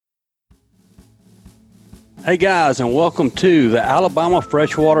Hey guys, and welcome to the Alabama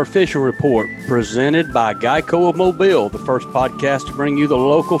Freshwater Fishing Report, presented by Geico of Mobile, the first podcast to bring you the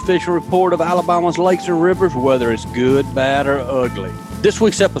local fishing report of Alabama's lakes and rivers, whether it's good, bad, or ugly. This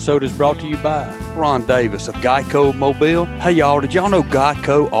week's episode is brought to you by Ron Davis of Geico of Mobile. Hey y'all, did y'all know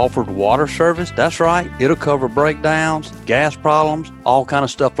Geico offered water service? That's right. It'll cover breakdowns, gas problems, all kind of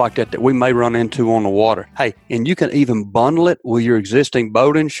stuff like that we may run into on the water. Hey, and you can even bundle it with your existing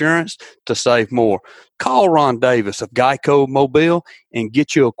boat insurance to save more. Call Ron Davis of Geico Mobile and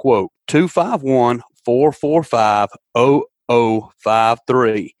get you a quote,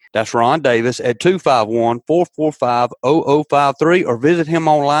 251-445-0053. That's Ron Davis at 251-445-0053, or visit him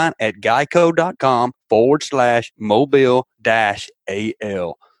online at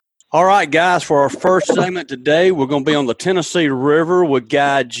geico.com/mobile-AL. All right, guys, for our first segment today, we're going to be on the Tennessee River with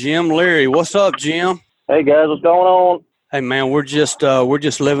guide Jim Leary. What's up, Jim? Hey, guys, what's going on? Hey, man, we're just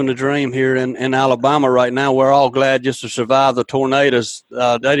living the dream here in Alabama right now. We're all glad just to survive the tornadoes.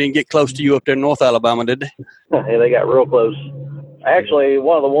 They didn't get close to you up there in North Alabama, did they? Hey, they got real close. Actually,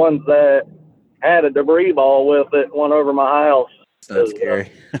 one of the ones that had a debris ball with it went over my house. That's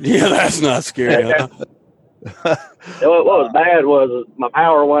scary. Yeah, that's not scary. Huh? What was bad was my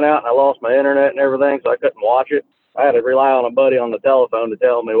power went out and I lost my internet and everything, so I couldn't watch it. I had to rely on a buddy on the telephone to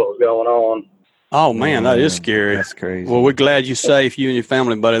tell me what was going on. Oh, man, that is scary. That's crazy. Well, we're glad you're safe, you and your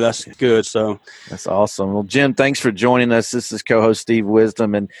family, buddy. That's good. So that's awesome. Well, Jim, thanks for joining us. This is co-host Steve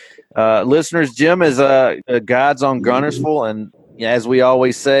Wisdom. And listeners, Jim is a guides on Guntersville. And as we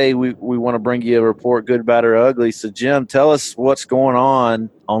always say, we want to bring you a report, good, bad, or ugly. So, Jim, tell us what's going on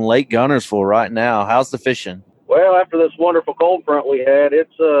Lake Guntersville right now. How's the fishing? Well, after this wonderful cold front we had,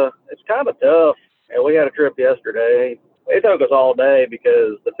 it's kind of tough. And we had a trip yesterday. It took us all day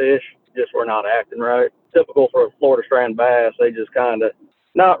because the fish just were not acting right. Typical for Florida strand bass, they just kind of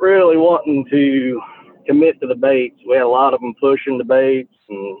not really wanting to commit to the baits. We had a lot of them pushing the baits,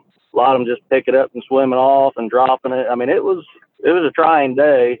 and a lot of them just pick it up and swimming off and dropping it. I mean, it was a trying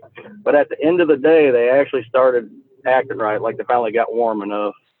day, but at the end of the day, they actually started acting right, like they finally got warm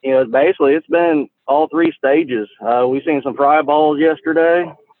enough. You know, basically, it's been all three stages. We seen some fry balls yesterday,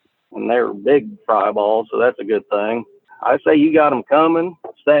 and they were big fry balls, so that's a good thing. I say you got them coming,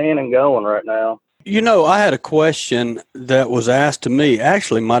 staying, and going right now. You know, I had a question that was asked to me.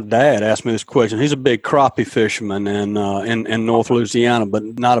 Actually, my dad asked me this question. He's a big crappie fisherman in North Louisiana, but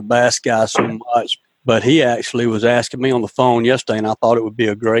not a bass guy so much. But he actually was asking me on the phone yesterday, and I thought it would be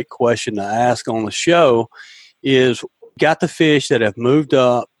a great question to ask on the show, is got the fish that have moved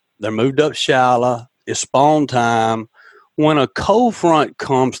up, they're moved up shallow, it's spawn time. When a cold front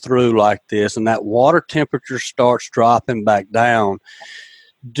comes through like this and that water temperature starts dropping back down,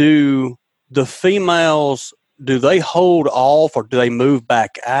 do the females, do they hold off or do they move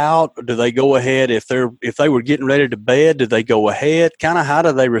back out? Or do they go ahead if they were getting ready to bed? Do they go ahead? Kind of how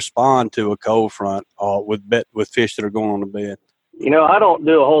do they respond to a cold front with fish that are going on to bed? You know, I don't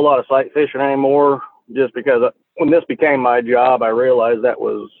do a whole lot of sight fishing anymore just because when this became my job, I realized that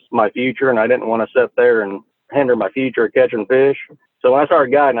was my future and I didn't want to sit there and hinder my future catching fish. So when I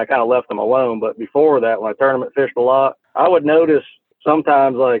started guiding, I kind of left them alone. But before that, when I tournament fished a lot, I would notice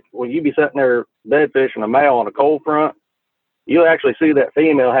sometimes, like, when you be sitting there bed fishing a male on a cold front, you'll actually see that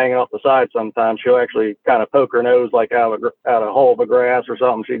female hanging off the side sometimes. She'll actually kind of poke her nose like out of a hole of a grass or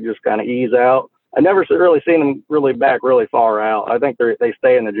something. She'd just kind of ease out. I never really seen them really back really far out. I think they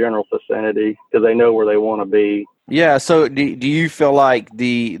stay in the general vicinity because they know where they want to be. Yeah, so do you feel like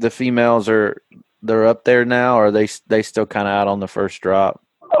the females they're up there now, or are they still kind of out on the first drop?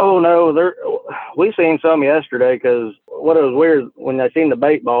 Oh, no, we seen some yesterday because what was weird, when I seen the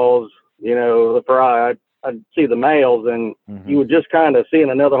bait balls, you know, the fry, I'd see the males, and you would just kind of see in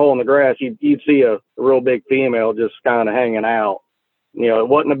another hole in the grass, you'd see a real big female just kind of hanging out. You know, it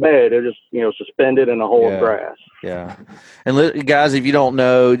wasn't a bed. It was just, you know, suspended in a hole of grass. Yeah. And guys, if you don't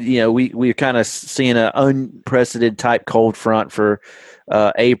know, you know, we're kind of seeing an unprecedented type cold front for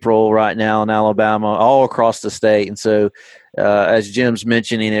April right now in Alabama, all across the state. And so, as Jim's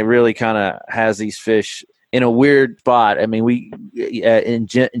mentioning, it really kind of has these fish in a weird spot. I mean, and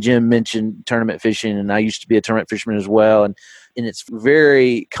Jim mentioned tournament fishing, and I used to be a tournament fisherman as well. And it's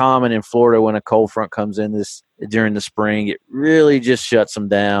very common in Florida when a cold front comes in during the spring, it really just shuts them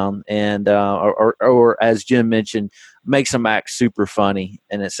down, and or as Jim mentioned, makes them act super funny.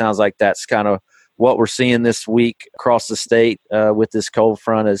 And it sounds like that's kind of what we're seeing this week across the state with this cold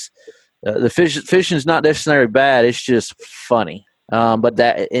front. Is the fishing is not necessarily bad; it's just funny. But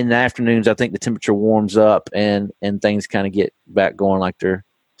that in the afternoons, I think the temperature warms up and things kind of get back going like they're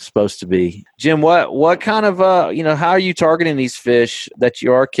supposed to be. Jim, what kind of how are you targeting these fish that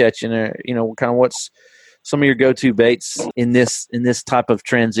you are catching? Kind of what's some of your go-to baits in this type of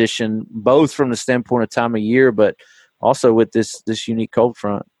transition, both from the standpoint of time of year, but also with this unique cold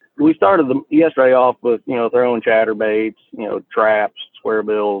front? We started yesterday off with, throwing chatterbaits, traps, square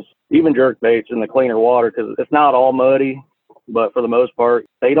bills, even jerk baits in the cleaner water, because it's not all muddy, but for the most part,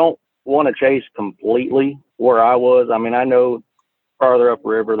 they don't want to chase completely where I was. I mean, I know farther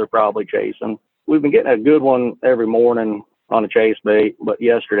upriver, they're probably chasing. We've been getting a good one every morning on a chase bait, but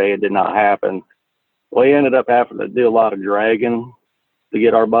yesterday it did not happen. We ended up having to do a lot of dragging to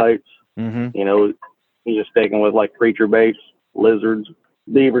get our bites. Mm-hmm. You're just sticking with like creature baits, lizards,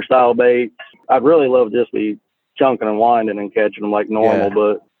 beaver style baits. I'd really love to just be chunking and winding and catching them like normal,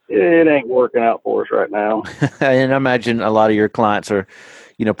 but it ain't working out for us right now. And I imagine a lot of your clients are,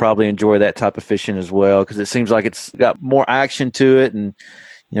 probably enjoy that type of fishing as well, because it seems like it's got more action to it, and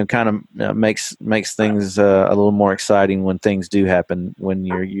kind of makes things a little more exciting when things do happen, when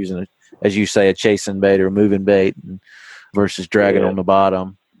you're using, as you say, a chasing bait or a moving bait versus dragging on the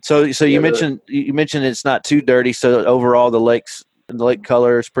bottom. So you mentioned it's not too dirty. So overall, the lake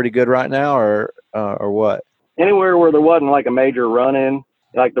color is pretty good right now, or what? Anywhere where there wasn't like a major run-in,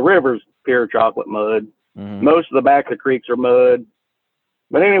 like the river's pure chocolate mud. Mm-hmm. Most of the back of the creeks are mud,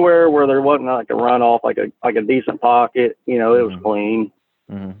 but anywhere where there wasn't like a runoff, like a decent pocket, it was clean.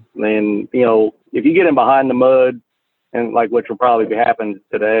 Mm-hmm. And if you get in behind the mud, and like which will probably be happening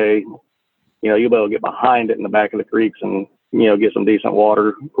today, you'll be able to get behind it in the back of the creeks and get some decent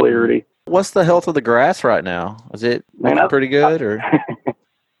water clarity. What's the health of the grass right now? Is it looking pretty good, or?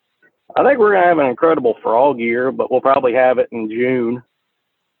 I think we're gonna have an incredible frog year, but we'll probably have it in June.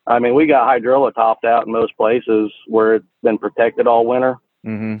 I mean, we got hydrilla topped out in most places where it's been protected all winter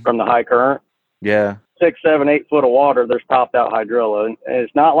from the high current. Yeah. 6, 7, 8 foot of water, there's topped out hydrilla. And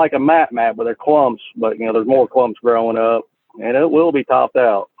it's not like a mat, but they're clumps, but there's more clumps growing up, and it will be topped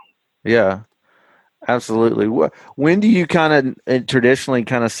out. Yeah, absolutely. When do you traditionally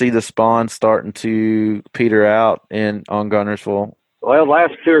see the spawn starting to peter out on Guntersville? Well, the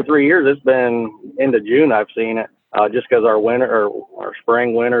last 2 or 3 years, it's been into June. I've seen it, just because our winter or our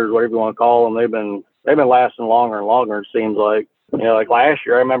spring winters, whatever you want to call them, they've been lasting longer and longer. It seems like, like last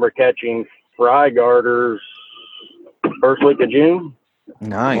year, I remember catching fry garters first week of June.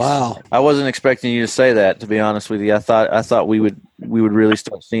 Nice. Wow. I wasn't expecting you to say that, to be honest with you. I thought we would really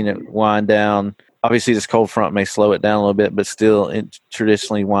start seeing it wind down. Obviously, this cold front may slow it down a little bit, but still it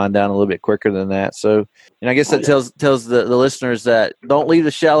traditionally wind down a little bit quicker than that. So, I guess that tells the listeners that don't leave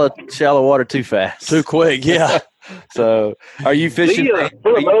the shallow water too fast. Too quick, yeah. So, are you fishing? I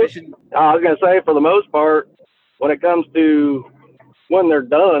was going to say, for the most part, when it comes to when they're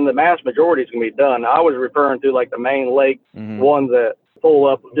done, the mass majority is going to be done. I was referring to like the main lake ones that pull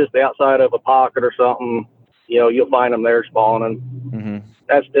up just the outside of a pocket or something. You'll find them there spawning. Mm-hmm.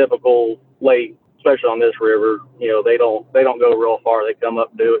 That's typical late, especially on this river. They don't go real far. They come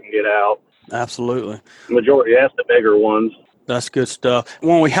up, do it, and get out. Absolutely. Majority, that's the bigger ones. That's good stuff.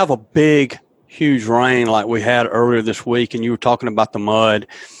 When we have a big, huge rain like we had earlier this week, and you were talking about the mud,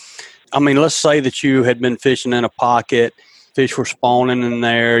 I mean, let's say that you had been fishing in a pocket, fish were spawning in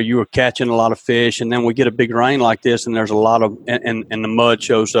there, you were catching a lot of fish, and then we get a big rain like this, and there's a lot of, and the mud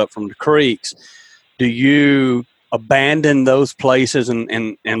shows up from the creeks. Do you abandon those places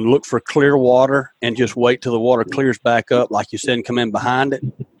and look for clear water and just wait till the water clears back up, like you said, and come in behind it?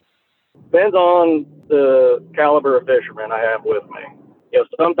 Depends on the caliber of fishermen I have with me.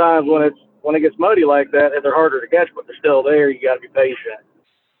 Sometimes when it gets muddy like that, they're harder to catch, but they're still there. You got to be patient.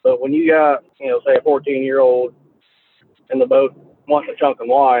 But when you got, say a 14-year-old in the boat wanting to chunk and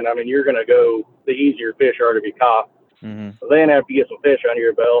line, I mean, you're going to go the easier fish are to be caught. Mm-hmm. Then after you get some fish under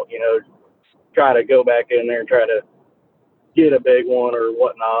your belt, try to go back in there and try to get a big one or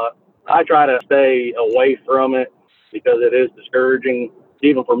whatnot. I try to stay away from it because it is discouraging,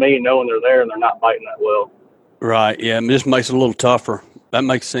 even for me, knowing they're there and they're not biting that well. Right, yeah, it just makes it a little tougher. That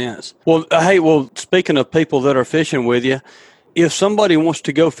makes sense. Well, hey, speaking of people that are fishing with you, if somebody wants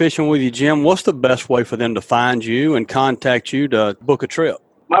to go fishing with you, Jim, what's the best way for them to find you and contact you to book a trip?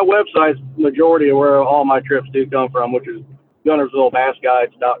 My website's majority of where all my trips do come from, which is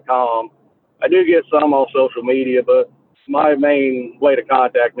GuntersvilleBassGuides.com. I do get some on social media, but my main way to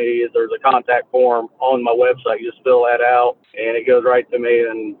contact me is there's a contact form on my website. You just fill that out, and it goes right to me,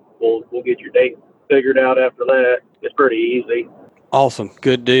 and we'll get your date figured out after that. It's pretty easy. Awesome.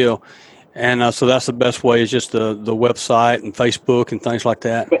 Good deal. And so that's the best way, is just the website and Facebook and things like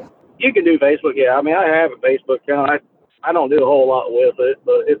that? You can do Facebook, yeah. I mean, I have a Facebook account. I don't do a whole lot with it,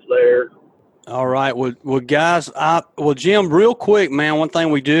 but it's there. All right. Well, guys, Jim, real quick, man, one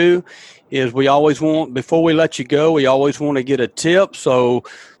thing we do is we always want, before we let you go, we always want to get a tip. So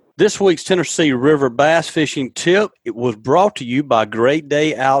This week's Tennessee River bass fishing tip, it was brought to you by Great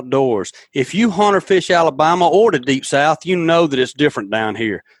Day Outdoors. If you hunt or fish Alabama or the Deep South, you know that it's different down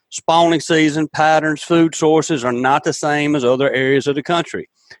here. Spawning season, patterns, food sources are not the same as other areas of the country.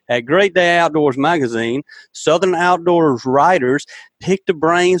 At Great Day Outdoors magazine, Southern Outdoors writers pick the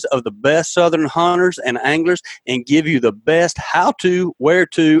brains of the best Southern hunters and anglers and give you the best how-to,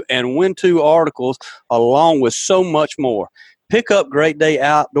 where-to, and when-to articles along with so much more. Pick up Great Day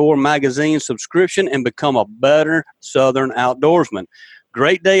Outdoor magazine subscription and become a better Southern outdoorsman.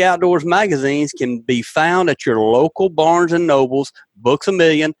 Great Day Outdoors magazines can be found at your local Barnes & Nobles, Books A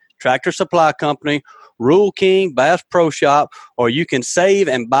Million, Tractor Supply Company, Rural King, Bass Pro Shop, or you can save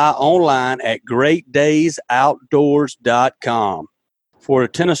and buy online at greatdaysoutdoors.com. For a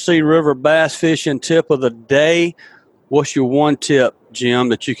Tennessee River bass fishing tip of the day, what's your one tip, Jim,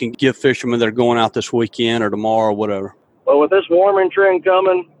 that you can give fishermen that are going out this weekend or tomorrow or whatever? Well, with this warming trend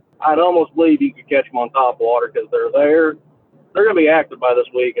coming, I'd almost believe you could catch them on top water because they're there. They're going to be active by this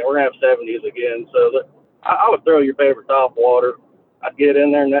week, and we're going to have 70s again. So I would throw your favorite top water. I'd get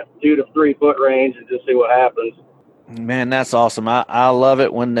in there in that 2 to 3 foot range and just see what happens. Man, that's awesome. I love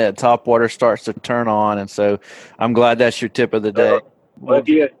it when the top water starts to turn on, and so I'm glad that's your tip of the day. But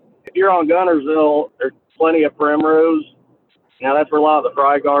if you're on Gunnersville, there's plenty of primrose. Now, that's where a lot of the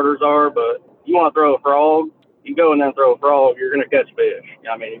fry garters are, but you want to throw a frog, you go in there and throw a frog, you're going to catch fish.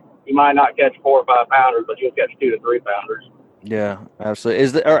 I mean, you might not catch 4 or 5 pounders, but you'll catch 2 to 3 pounders. Yeah,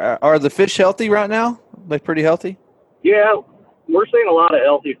 absolutely. Are the fish healthy right now? They pretty healthy? Yeah, we're seeing a lot of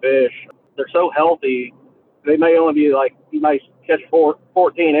healthy fish. They're so healthy, they may only be like, you might catch a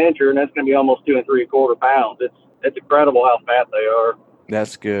 14-incher, and that's going to be almost 2 3/4 pounds. It's incredible how fat they are.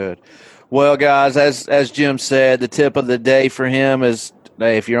 That's good. Well, guys, as Jim said, the tip of the day for him is,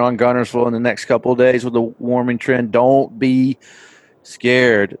 hey, if you're on Gunnersville in the next couple of days with the warming trend, don't be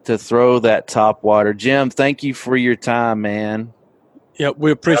scared to throw that top water. Jim, thank you for your time, man. Yeah,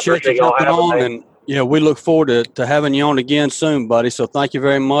 we appreciate you jumping on, and we look forward to having you on again soon, buddy. So thank you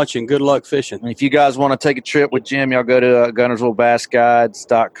very much, and good luck fishing. And if you guys want to take a trip with Jim, y'all go to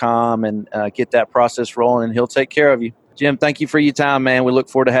GunnersvilleBassGuides.com and get that process rolling, and he'll take care of you. Jim, thank you for your time, man. We look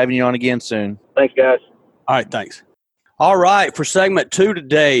forward to having you on again soon. Thanks, guys. All right, thanks. All right, for segment 2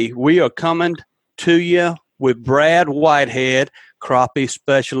 today, we are coming to you with Brad Whitehead, crappie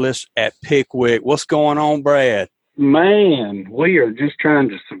specialist at Pickwick. What's going on, Brad? Man, we are just trying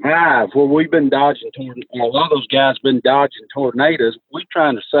to survive. Well, we've been dodging a lot of those guys been dodging tornadoes. We're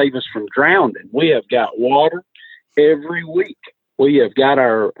trying to save us from drowning. We have got water every week. We have got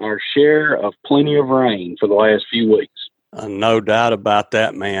our share of plenty of rain for the last few weeks. No doubt about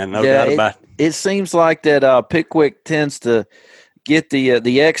that, man. No doubt about it. It seems like that Pickwick tends to get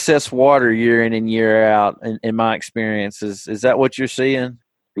the excess water year in and year out, in my experience. Is that what you're seeing?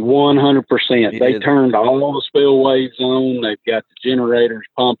 100%. They turned all the spillways on. They've got the generators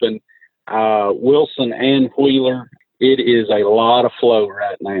pumping. Wilson and Wheeler, it is a lot of flow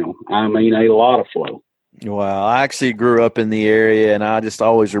right now. I mean, a lot of flow. Wow. I actually grew up in the area, and I just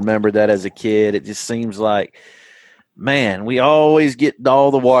always remembered that as a kid. It just seems like, man, we always get all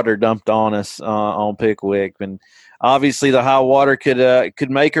the water dumped on us on Pickwick. And obviously the high water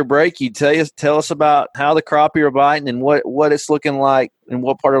could make or break you. Tell us about how the crappie are biting and what it's looking like and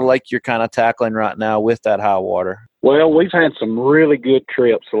what part of the lake you're kind of tackling right now with that high water. Well, we've had some really good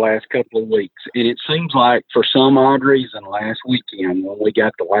trips the last couple of weeks, and it seems like for some odd reason last weekend when we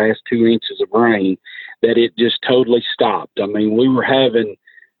got the last 2 inches of rain that it just totally stopped. I mean, we were having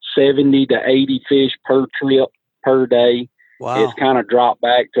 70 to 80 fish per trip per day. Wow. It's kind of dropped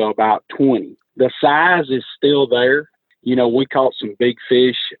back to about 20. The size is still there. You know, we caught some big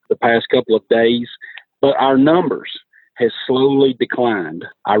fish the past couple of days, but our numbers has slowly declined.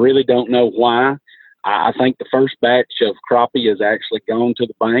 I really don't know why. I think the first batch of crappie has actually gone to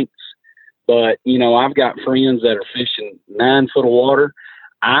the banks, but, you know, I've got friends that are fishing 9 foot of water.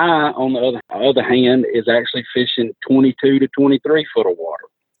 I, on the other hand, is actually fishing 22 to 23 foot of water.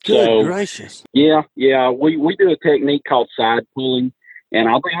 Good gracious. Yeah. We do a technique called side pulling. And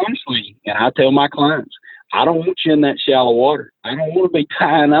I'll be honest with you, and I tell my clients, I don't want you in that shallow water. I don't want to be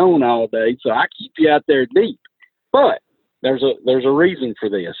tying on all day, so I keep you out there deep. But there's a reason for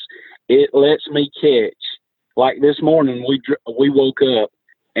this. It lets me catch. Like this morning, we woke up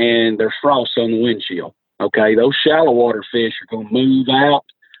and there's frost on the windshield. Okay, those shallow water fish are going to move out.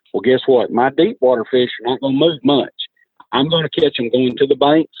 Well, guess what? My deep water fish are not going to move much. I'm going to catch them going to the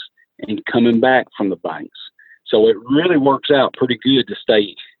banks and coming back from the banks. So it really works out pretty good to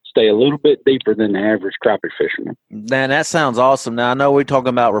stay a little bit deeper than the average crappie fisherman. Man, that sounds awesome. Now, I know we're talking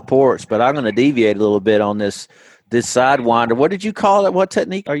about reports, but I'm going to deviate a little bit on this This sidewinder. What did you call it? What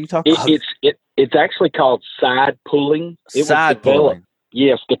technique are you talking about? It's actually called side pulling. Side pulling.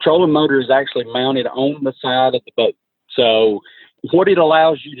 Yes, the trolling motor is actually mounted on the side of the boat. So what it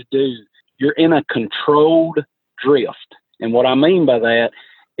allows you to do, you're in a controlled drift. And what I mean by that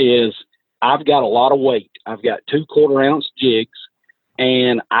is I've got a lot of weight. I've got 2 quarter-ounce jigs,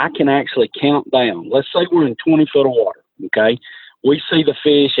 and I can actually count down. Let's say we're in 20 foot of water, okay? We see the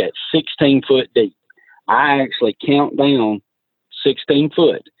fish at 16 foot deep. I actually count down 16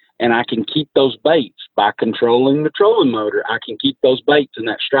 foot, and I can keep those baits by controlling the trolling motor. I can keep those baits in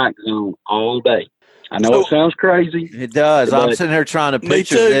that strike zone all day. I know it sounds crazy. It does. I'm sitting here trying to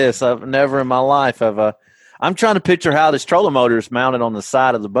picture this. I've never in my life I'm trying to picture how this trolling motor is mounted on the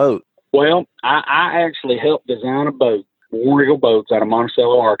side of the boat. Well, I actually helped design a boat, War Eagle Boats, out of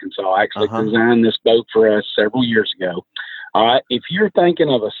Monticello, Arkansas. I actually designed this boat for us several years ago. All right, if you're thinking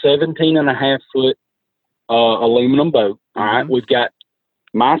of a 17.5-foot aluminum boat, all right, we've got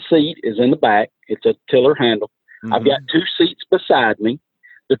my seat is in the back. It's a tiller handle. I've got 2 seats beside me.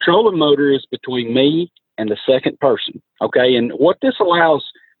 The trolling motor is between me and the second person. Okay, and what this allows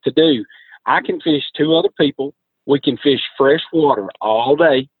to do, I can fish 2 other people. We can fish fresh water all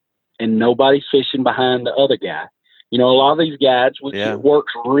day, and nobody's fishing behind the other guy. You know, a lot of these guides, which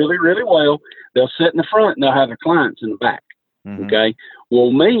works really, really well, they'll sit in the front and they'll have their clients in the back. Okay.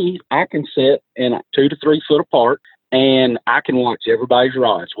 Well, me, I can sit in 2 to 3 foot apart, and I can watch everybody's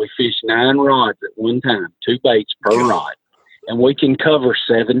rods. We fish 9 rods at one time, 2 baits per rod, and we can cover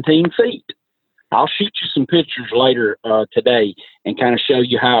 17 feet. I'll shoot you some pictures later today and kind of show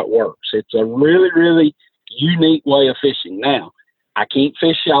you how it works. It's a really, really unique way of fishing. Now, I can't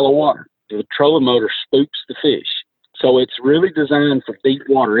fish shallow water. The trolling motor spooks the fish. So it's really designed for deep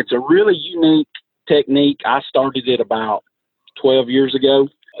water. It's a really unique technique. I started it about 12 years ago.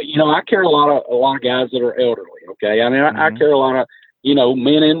 You know, I carry a lot of guys that are elderly. Okay. I mean, I carry a lot of, you know,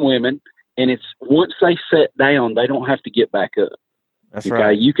 men and women, and it's once they sit down, they don't have to get back up. That's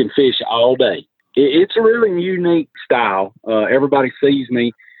right. You can fish all day. It's a really unique style. Everybody sees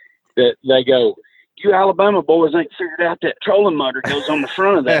me that they go, "You Alabama boys ain't figured out that trolling motor goes on the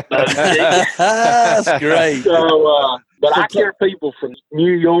front of that boat." That's great. So, but I carry people from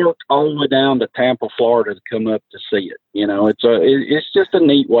New York all the way down to Tampa, Florida, to come up to see it. You know, it's just a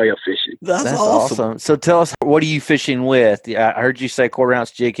neat way of fishing. That's awesome. So tell us, what are you fishing with? I heard you say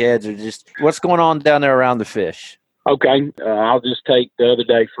quarter-ounce jig heads, or just what's going on down there around the fish? Okay, I'll just take the other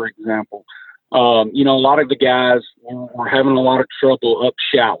day, for example. You know, a lot of the guys were having a lot of trouble up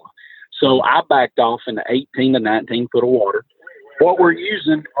shallow. So I backed off into 18 to 19 foot of water. What we're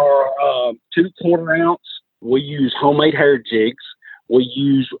using are 2 quarter-ounce. We use homemade hair jigs. We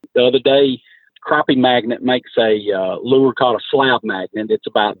use, the other day, Crappie Magnet makes a lure called a slab magnet. It's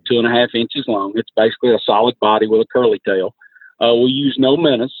about 2.5 inches long. It's basically a solid body with a curly tail. We use no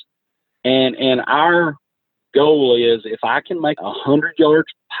menace. And our goal is, if I can make 100 yards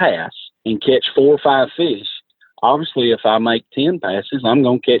pass and catch 4 or 5 fish, obviously if I make 10 passes, I'm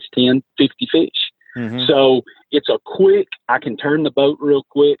going to catch 10, 50 fish. So it's a quick, I can turn the boat real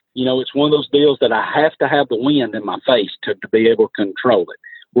quick. You know, it's one of those deals that I have to have the wind in my face to be able to control it.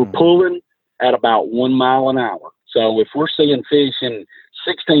 We're pulling at about 1 mile an hour. So if we're seeing fish in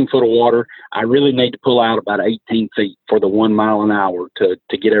 16 foot of water, I really need to pull out about 18 feet for the 1 mile an hour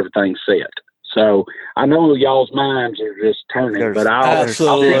to get everything set. So I know y'all's minds are just turning, but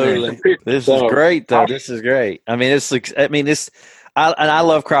absolutely. This is great, though. This is great. I mean, I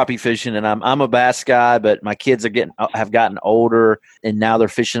love crappie fishing, and I'm a bass guy, but my kids have gotten older, and now they're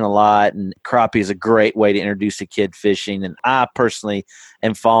fishing a lot. And crappie is a great way to introduce a kid fishing, and I personally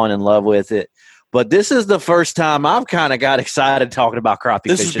am falling in love with it. But this is the first time I've kind of got excited talking about crappie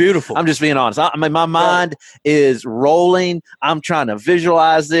fishing. This is beautiful. I'm just being honest. I mean, my mind is rolling. I'm trying to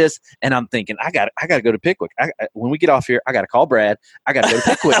visualize this, and I'm thinking, I got to go to Pickwick. When we get off here, I got to call Brad. I got to go to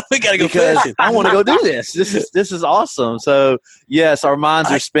Pickwick. We got to go because fishing. I want to go do this. This is awesome. So yes, our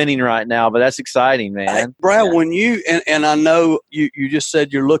minds are spinning right now, but that's exciting, man. Hey, Brad, when you and I know you just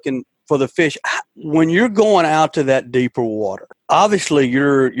said you're looking for the fish. When you're going out to that deeper water, obviously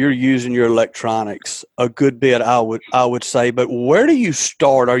you're using your electronics a good bit, I would say, but where do you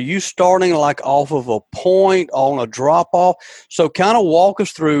start? Are you starting like off of a point on a drop off? So kind of walk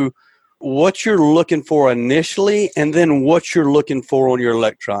us through what you're looking for initially and then what you're looking for on your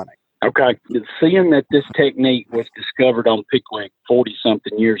electronic. Okay. Seeing that this technique was discovered on Pickwick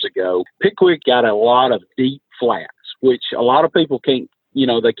 40-something years ago, Pickwick got a lot of deep flats, which a lot of people can't,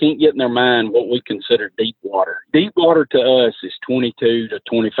 they can't get in their mind what we consider deep water. Deep water to us is 22 to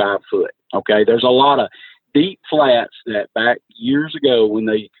 25 foot. Okay. There's a lot of deep flats that back years ago when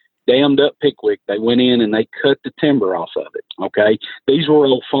they dammed up Pickwick. They went in and they cut the timber off of it. Okay. These were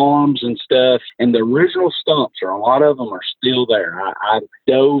old farms and stuff. And the original stumps, or a lot of them, are still there. I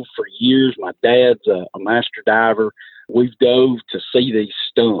dove for years. My dad's a master diver. We've dove to see these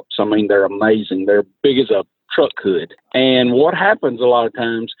stumps. I mean, they're amazing. They're big as a truck hood. And what happens a lot of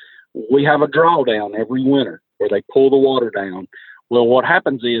times, we have a drawdown every winter where they pull the water down. Well, what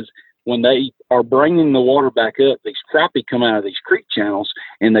happens is when they are bringing the water back up, these crappie come out of these creek channels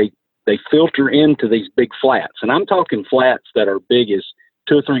and they filter into these big flats. And I'm talking flats that are big as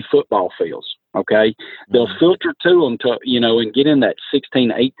 2 or 3 football fields. Okay. They'll filter to them to, and get in that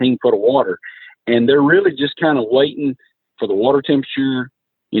 16, 18 foot of water. And they're really just kind of waiting for the water temperature,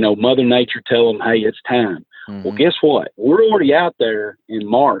 Mother Nature tell them, hey, it's time. Mm-hmm. Well, guess what? We're already out there in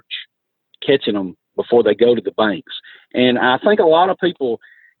March catching them before they go to the banks. And I think a lot of people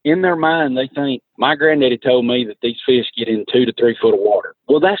in their mind, they think my granddaddy told me that these fish get in 2 to 3 foot of water.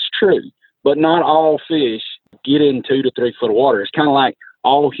 Well, that's true, but not all fish get in 2 to 3 foot of water. It's kind of like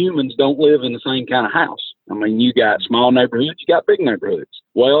all humans don't live in the same kind of house. I mean, you got small neighborhoods, you got big neighborhoods.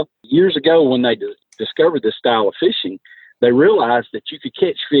 Well, years ago when they discovered this style of fishing, they realized that you could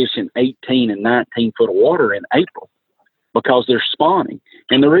catch fish in 18 and 19 foot of water in April because they're spawning.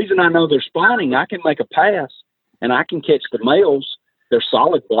 And the reason I know they're spawning, I can make a pass and I can catch the males. They're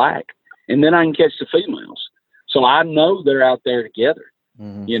solid black, and then I can catch the females. So I know they're out there together,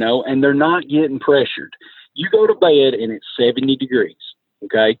 and they're not getting pressured. You go to bed and it's 70 degrees,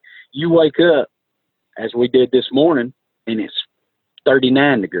 okay? You wake up, as we did this morning, and it's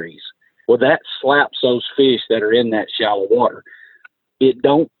 39 degrees. Well, that slaps those fish that are in that shallow water. It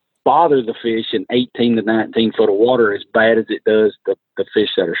don't bother the fish in 18 to 19 foot of water as bad as it does the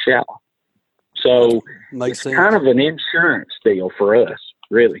fish that are shallow. So it's kind of an insurance deal for us,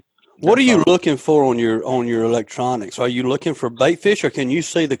 really. What are you looking for on your electronics? Are you looking for bait fish, or can you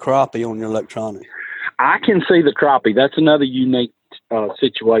see the crappie on your electronics? I can see the crappie. That's another unique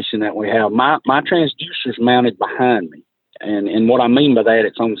situation that we have. My transducer's mounted behind me. And what I mean by that,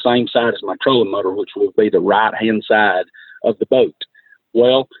 it's on the same side as my trolling motor, which will be the right-hand side of the boat.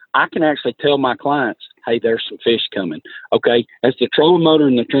 Well, I can actually tell my clients, hey, there's some fish coming. Okay, as the trolling motor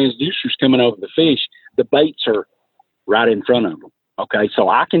and the transducer's coming over the fish, the baits are right in front of them. Okay, so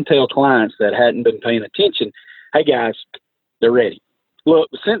I can tell clients that hadn't been paying attention, hey, guys, they're ready. Look,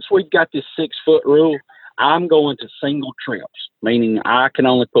 since we've got this 6-foot rule, I'm going to single trips, meaning I can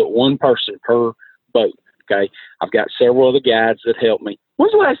only put one person per boat. Okay, I've got several other guides that help me.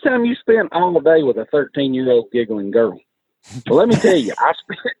 When's the last time you spent all day with a 13-year-old giggling girl? Well, let me tell you, I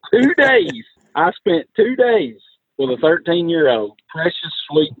spent 2 days with a 13-year-old, precious,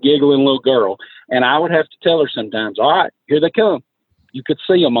 sweet, giggling little girl, and I would have to tell her sometimes, all right, here they come. You could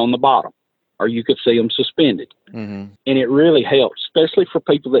see them on the bottom, or you could see them suspended. Mm-hmm. And it really helps, especially for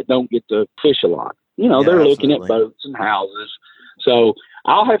people that don't get to fish a lot. They're looking at boats and houses. So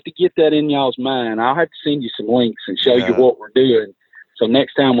I'll have to get that in y'all's mind. I'll have to send you some links and show you what we're doing. So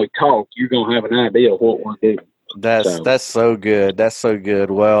next time we talk, you're going to have an idea of what we're doing. That's so good. That's so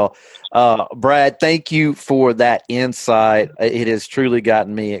good. Well, Brad, thank you for that insight. It has truly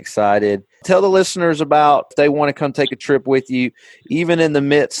gotten me excited. Tell the listeners about if they want to come take a trip with you, even in the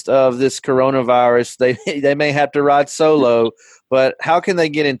midst of this coronavirus. They may have to ride solo, but how can they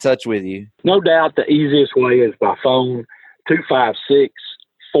get in touch with you? No doubt the easiest way is by phone,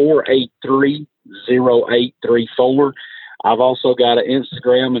 256-483-0834. I've also got an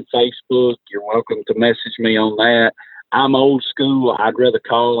Instagram and Facebook. You're welcome to message me on that. I'm old school. I'd rather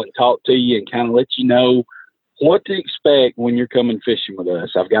call and talk to you and kind of let you know what to expect when you're coming fishing with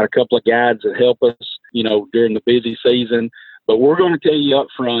us. I've got a couple of guides that help us, during the busy season. But we're going to tell you up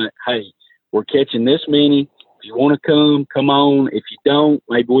front, hey, we're catching this many. If you want to come on. If you don't,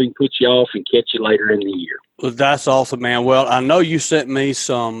 maybe we can put you off and catch you later in the year. Well, that's awesome, man. Well, I know you sent me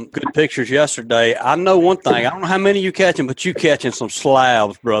some good pictures yesterday. I know one thing. I don't know how many you catching, but you catching some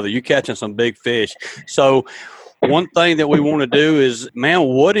slabs, brother. You catching some big fish. So one thing that we want to do is, man,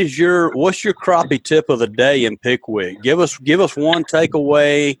 what's your crappie tip of the day in Pickwick? Give us one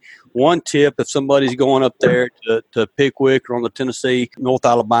takeaway, one tip if somebody's going up there to Pickwick or on the Tennessee, North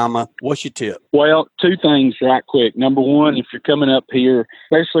Alabama. What's your tip? Well, 2 things right quick. Number one, if you're coming up here,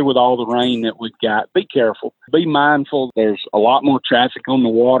 especially with all the rain that we've got, be careful. Be mindful. There's a lot more traffic on the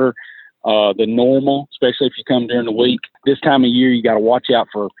water than normal, especially if you come during the week. This time of year, you got to watch out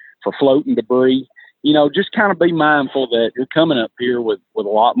for floating debris. Just kind of be mindful that you're coming up here with a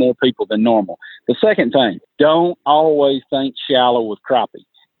lot more people than normal. The second thing, don't always think shallow with crappie.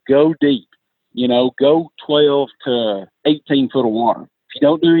 Go deep. Go 12 to 18 foot of water. If you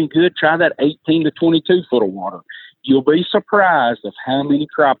don't do any good, try that 18 to 22 foot of water. you'll be surprised of how many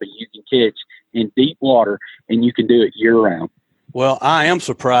crappie you can catch in deep water, and you can do it year round. Well, I am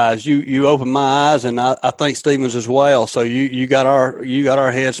surprised. You opened my eyes, and I think Stevens as well. So you got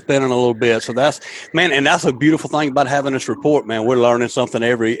our head spinning a little bit. So that's a beautiful thing about having this report, man. We're learning something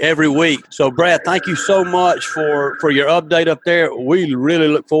every week. So Brad, thank you so much for your update up there. We really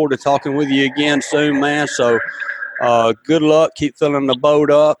look forward to talking with you again soon, man. So good luck. Keep filling the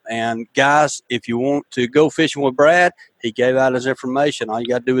boat up. And guys, if you want to go fishing with Brad, he gave out his information. All you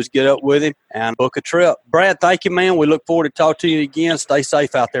got to do is get up with him and book a trip. Brad, thank you, man. We look forward to talking to you again. Stay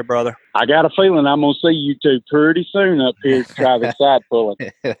safe out there, brother. I got a feeling I'm going to see you two pretty soon up here to try the side pulling.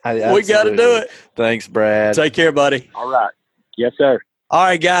 We got to do it. Thanks, Brad. Take care, buddy. All right. Yes, sir. All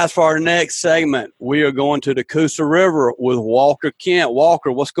right, guys, for our next segment, we are going to the Coosa River with Walker Kent.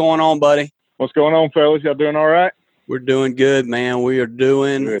 Walker, what's going on, buddy? What's going on, fellas? Y'all doing all right? We're doing good, man. We are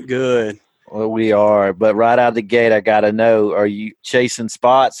doing good. Well, we are. But right out of the gate, I got to know, are you chasing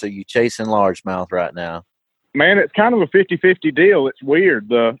spots or are you chasing largemouth right now? Man, it's kind of a 50-50 deal. It's weird.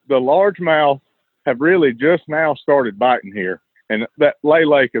 The largemouth have really just now started biting here. And that Lay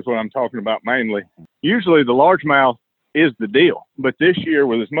Lake is what I'm talking about mainly. Usually the largemouth is the deal. But this year,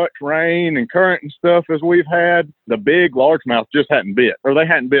 with as much rain and current and stuff as we've had, the big largemouth just hadn't bit. Or they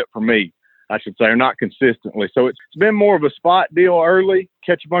hadn't bit for me, I should say, or not consistently. So it's been more of a spot deal early,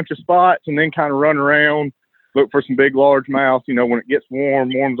 catch a bunch of spots, and then kind of run around, look for some big largemouth, when it gets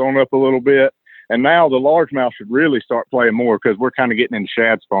warms on up a little bit. And now the largemouth should really start playing more because we're kind of getting into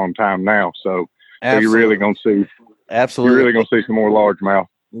shad spawn time now. So you're really going to see. Absolutely. You're really going to see some more largemouth.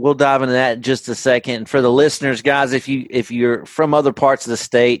 We'll dive into that in just a second. And for the listeners, guys, if you're from other parts of the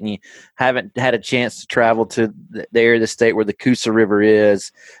state and you haven't had a chance to travel to the area of the state where the Coosa River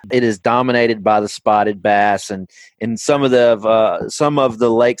is, it is dominated by the spotted bass, and some of the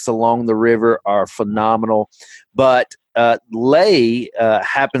lakes along the river are phenomenal. But Lay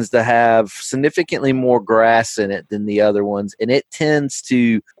happens to have significantly more grass in it than the other ones, and it tends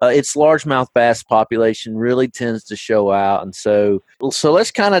to its largemouth bass population really tends to show out. And so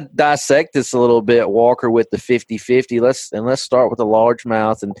let's kind of dissect this a little bit, Walker, with the 50-50. Let's start with the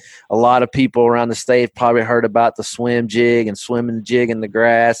largemouth. And a lot of people around the state have probably heard about the swim jig and swimming the jig in the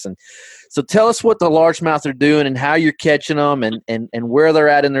grass. And so tell us what the largemouth are doing and how you're catching them and where they're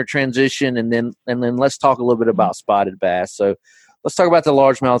at in their transition. And then let's talk a little bit about spotted bass. So let's talk about the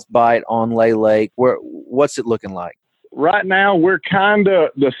largemouth bite on Lay Lake. What's it looking like? Right now,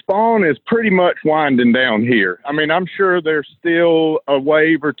 the spawn is pretty much winding down here. I mean, I'm sure there's still a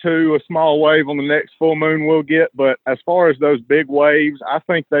wave or two, a small wave on the next full moon we'll get. But as far as those big waves, I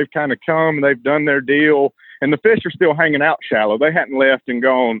think they've kind of come and they've done their deal. And the fish are still hanging out shallow. They hadn't left and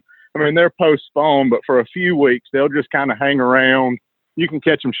gone. I mean, they're post-spawn, but for a few weeks, they'll just kind of hang around. You can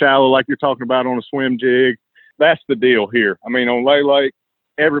catch them shallow like you're talking about on a swim jig. That's the deal here. I mean, on Lay Lake,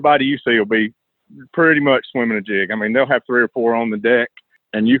 everybody you see will be pretty much swimming a jig. I mean, they'll have 3 or 4 on the deck,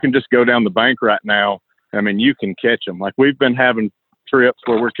 and you can just go down the bank right now. I mean, you can catch them. Like, we've been having trips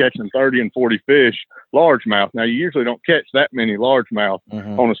where we're catching 30 and 40 fish, largemouth. Now, you usually don't catch that many largemouth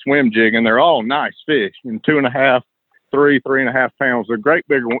on a swim jig, and they're all nice fish, and 2.5, 3.5 pounds. They're great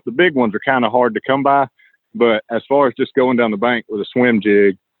bigger ones. The big ones are kind of hard to come by, but as far as just going down the bank with a swim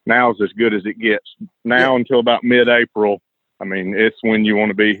jig, now is as good as it gets. Now until about mid-April, I mean, it's when you want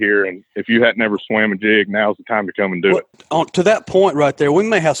to be here. And if you hadn't ever swam a jig, now's the time to come and do it. To that point right there, we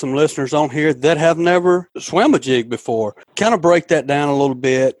may have some listeners on here that have never swam a jig before. Kind of break that down a little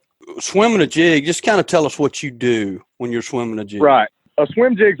bit. Swimming a jig, just kind of tell us what you do when you're swimming a jig. Right. A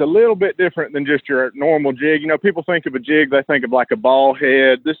swim jig's a little bit different than just your normal jig. People think of a jig, they think of like a ball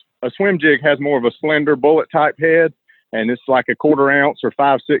head. A swim jig has more of a slender bullet type head, and it's like a 1/4 ounce or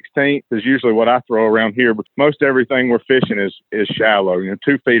 5/16 is usually what I throw around here. But most everything we're fishing is shallow,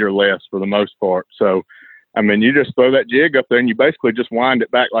 2 feet or less for the most part. So, I mean, you just throw that jig up there and you basically just wind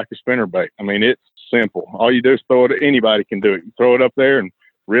it back like a spinnerbait. I mean, it's simple. All you do is throw it. Anybody can do it. You throw it up there and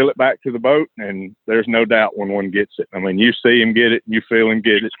reel it back to the boat, and there's no doubt when one gets it. I mean, you see him get it, you feel him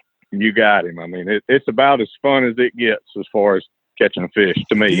get it, and you got him. I mean, it's about as fun as it gets as far as catching a fish,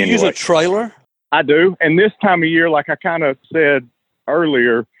 to me. Do you anyway. use a trailer? I do. And this time of year, like I kind of said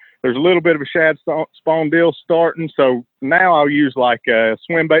earlier, there's a little bit of a shad spawn deal starting. So now I'll use like a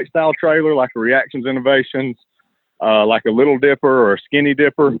swim bait style trailer, like a Reactions Innovations, like a Little Dipper or a Skinny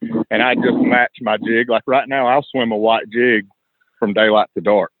Dipper, and I just match my jig. Like right now, I'll swim a white jig from daylight to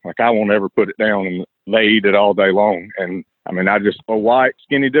dark. Like I won't ever put it down, and they eat it all day long. And I mean, I just a white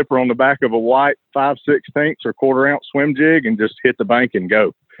Skinny Dipper on the back of a white 5/16 or 1/4 ounce swim jig and just hit the bank and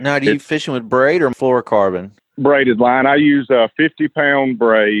go. Now, do you fishing with braid or fluorocarbon? Braided line. I use a 50-pound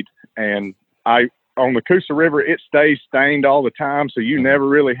braid, and I on the Coosa River, it stays stained all the time, so you never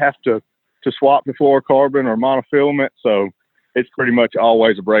really have to swap the fluorocarbon or monofilament. So it's pretty much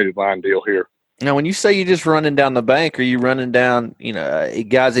always a braided line deal here. Now, when you say you're just running down the bank, are you running down,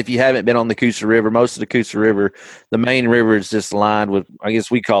 guys, if you haven't been on the Coosa River, most of the Coosa River, the main river is just lined with, I guess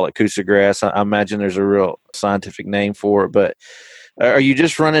we call it Coosa grass. I imagine there's a real scientific name for it, but are you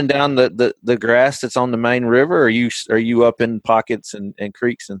just running down the grass that's on the main river, or are you up in pockets and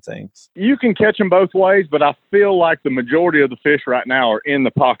creeks and things? You can catch them both ways, but I feel like the majority of the fish right now are in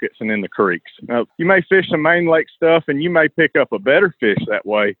the pockets and in the creeks. Now, you may fish some main lake stuff, and you may pick up a better fish that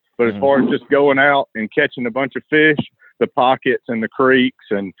way. But as far as just going out and catching a bunch of fish, the pockets and the creeks,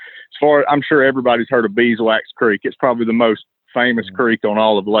 and as far as I'm sure everybody's heard of Beeswax Creek. It's probably the most famous creek on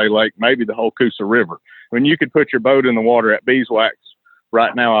all of Lay Lake, maybe the whole Coosa River. When you could put your boat in the water at Beeswax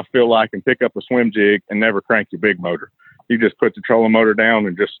right now, I feel like, and pick up a swim jig and never crank your big motor. You just put the trolling motor down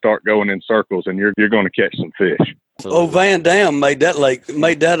and just start going in circles, and you're going to catch some fish. Oh, Van Dam made that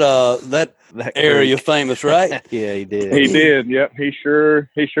that area famous, right? Yeah, he did. He did. Yep, he sure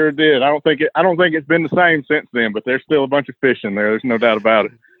did. I don't think it's been the same since then, but there's still a bunch of fish in there. There's no doubt about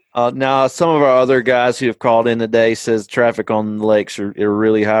it. Now, some of our other guys who have called in today says traffic on the lakes are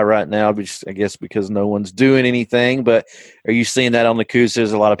really high right now, I guess because no one's doing anything. But are you seeing that on the Coosa?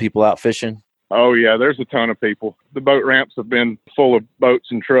 There's a lot of people out fishing? Oh, yeah, there's a ton of people. The boat ramps have been full of boats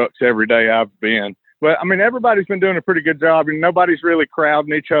and trucks every day I've been. But, I mean, everybody's been doing a pretty good job, and nobody's really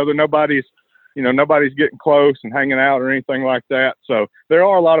crowding each other. Nobody's getting close and hanging out or anything like that. So there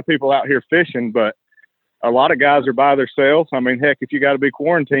are a lot of people out here fishing, but a lot of guys are by themselves. I mean, heck, if you got to be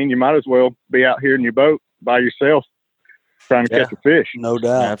quarantined, you might as well be out here in your boat by yourself trying to catch a fish. No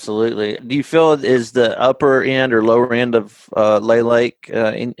doubt. Absolutely. Do you feel is the upper end or lower end of Lay Lake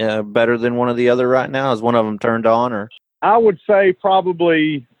better than one of the other right now? Is one of them turned on? Or I would say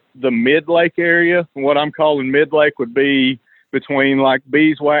probably the mid-lake area. What I'm calling mid-lake would be between like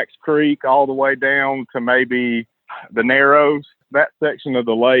Beeswax Creek all the way down to maybe the Narrows. That section of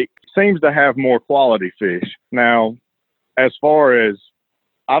the lake seems to have more quality fish. Now, as far as,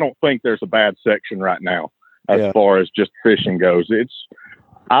 I don't think there's a bad section right now as far as just fishing goes.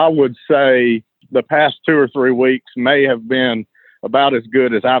 I would say the past 2 or 3 weeks may have been about as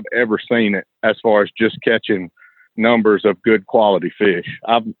good as I've ever seen it as far as just catching numbers of good quality fish.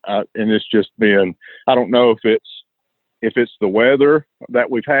 And it's just been, I don't know if it's the weather that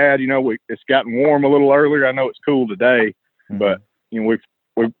we've had. It's gotten warm a little earlier. I know it's cool today, but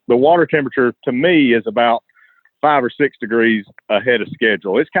the water temperature to me is about 5 or 6 degrees ahead of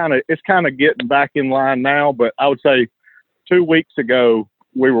schedule. It's kind of getting back in line now, but I would say 2 weeks ago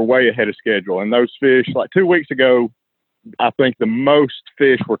we were way ahead of schedule. And those fish, like 2 weeks ago, I think the most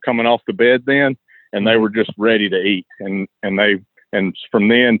fish were coming off the bed then, and they were just ready to eat. And from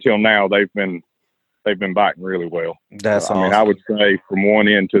then till now they've been biting really well. That's awesome. I mean, I would say from one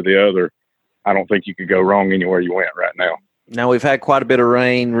end to the other, I don't think you could go wrong anywhere you went right now. Now, we've had quite a bit of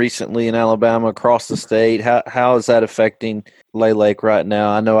rain recently in Alabama across the state. How is that affecting Lay Lake right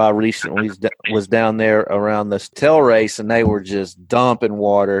now? I know I recently was down there around this tail race, and they were just dumping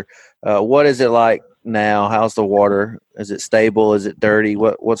water. What is it like now? How's the water? Is it stable? Is it dirty?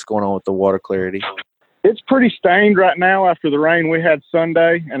 What's going on with the water clarity? It's pretty stained right now after the rain we had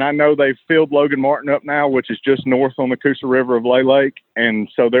Sunday, and I know they've filled Logan Martin up now, which is just north on the Coosa River of Lay Lake, and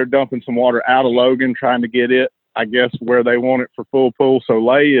so they're dumping some water out of Logan, trying to get it, I guess, where they want it for full pool. So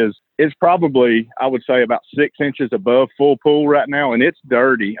Lay is probably, I would say, about 6 inches above full pool right now, and it's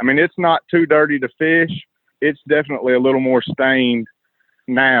dirty. I mean, it's not too dirty to fish. It's definitely a little more stained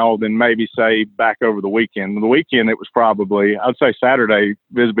now than maybe, say, back over the weekend. The weekend, it was probably, I'd say Saturday,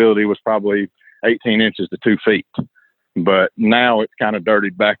 visibility was probably 18 inches to 2 feet. But now it's kind of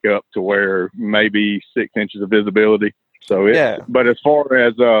dirtied back up to where maybe 6 inches of visibility. So but as far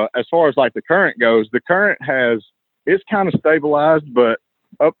as like the current goes, the current it's kind of stabilized, but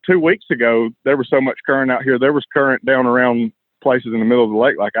up 2 weeks ago, there was so much current out here. There was current down around places in the middle of the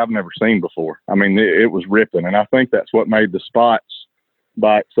lake like I've never seen before. I mean, it was ripping, and I think that's what made the spots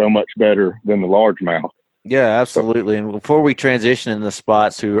bite so much better than the largemouth. Yeah, absolutely. And before we transition in the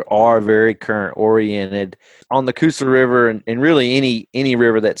spots who are very current oriented on the Coosa River and really any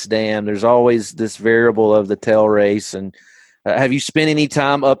river that's dammed, there's always this variable of the tail race. And have you spent any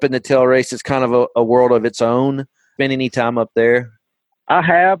time up in the tail race? It's kind of a world of its own. Spent any time up there? I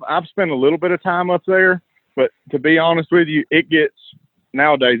have. I've spent a little bit of time up there, but to be honest with you,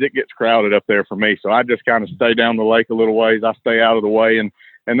 nowadays it gets crowded up there for me. So I just kind of stay down the lake a little ways. I stay out of the way, and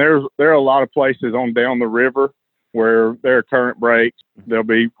there are a lot of places on down the river where there are current breaks. There'll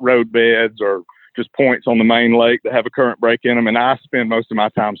be road beds or just points on the main lake that have a current break in them. And I spend most of my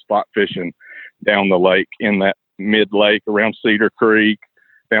time spot fishing down the lake in that mid-lake around Cedar Creek,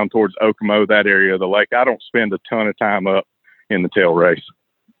 down towards Okemo, that area of the lake. I don't spend a ton of time up in the tail race.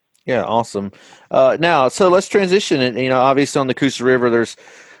 Yeah, awesome. Now, so let's transition. And, obviously on the Coosa River, there's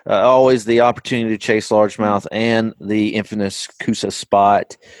always the opportunity to chase largemouth and the infamous Coosa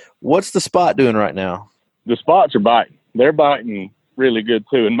Spot. What's the Spot doing right now? The spots are biting. They're biting really good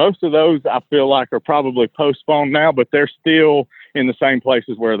too. And most of those I feel like are probably post-spawned now, but they're still in the same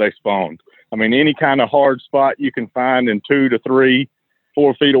places where they spawned. I mean, any kind of hard spot you can find in 2 to 3,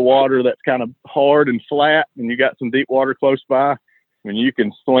 4 feet of water that's kind of hard and flat, and you got some deep water close by, I mean, you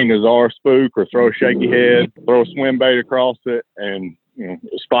can sling a Czar spook or throw a shaky head, throw a swim bait across it, and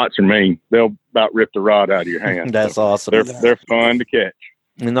the spots are mean. They'll about rip the rod out of your hand. That's awesome. They're fun to catch.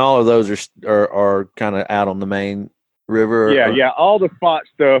 And all of those are kind of out on the main river. Yeah. All the spot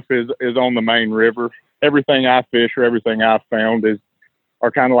stuff is on the main river. Everything I fish or everything I've found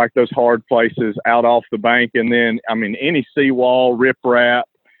are kind of like those hard places out off the bank. And then, I mean, any seawall, riprap,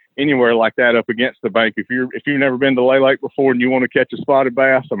 anywhere like that up against the bank. If you've never been to Lay Lake before and you want to catch a spotted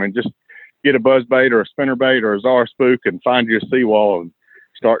bass, I mean, just get a buzz bait or a spinner bait or a Czar spook and find you a seawall and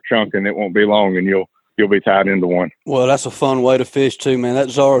start chunking. It won't be long and you'll be tied into one. Well, that's a fun way to fish too, man. That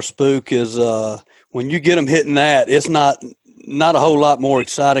Czar spook is when you get them hitting that, it's not a whole lot more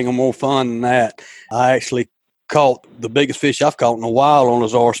exciting or more fun than that. I actually caught the biggest fish I've caught in a while on a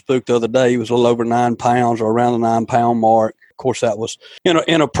Czar spook the other day. He was a little over 9 pounds or around the 9 pound mark. Of course, that was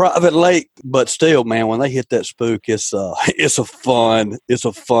in a private lake, but still, man, when they hit that spook, it's a fun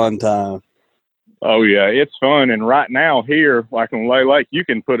time. Oh yeah, it's fun. And right now here, like on Lay Lake, you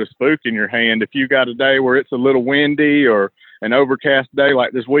can put a spook in your hand if you got a day where it's a little windy or an overcast day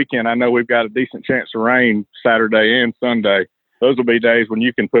like this weekend. I know we've got a decent chance of rain Saturday and Sunday. Those will be days when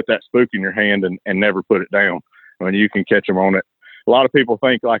you can put that spook in your hand and never put it down. When you can catch them on it. A lot of people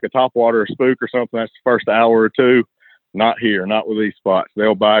think like a topwater spook or something, that's the first hour or two. Not here, not with these spots.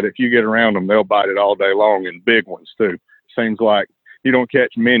 They'll bite it. If you get around them, they'll bite it all day long, and big ones too. Seems like you don't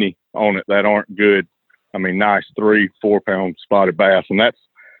catch many on it that aren't good. I mean, nice 3-4 pound spotted bass. And a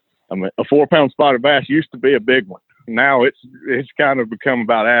 4 pound spotted bass used to be a big one. Now it's kind of become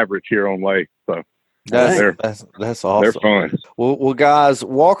about average here on Lake. So that's awesome. They're fun. Well, guys,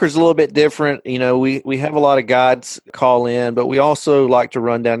 Walker's a little bit different. We have a lot of guides call in, but we also like to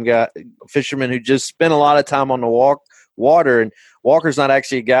run down fishermen who just spend a lot of time on the water. And Walker's not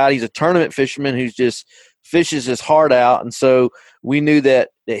actually a guide; he's a tournament fisherman who's just fishes his heart out. And so we knew that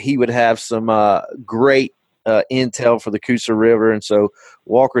he would have some great intel for the Coosa River. And so,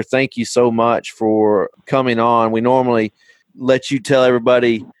 Walker, thank you so much for coming on. We normally let you tell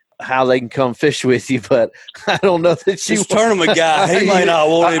everybody how they can come fish with you, but I don't know that you tournament guy. He may not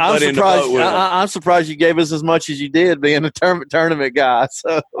want anybody in the boat with him. I'm surprised you gave us as much as you did being a tournament guy.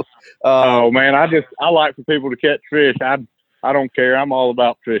 So, oh man, I like for people to catch fish. I don't care. I'm all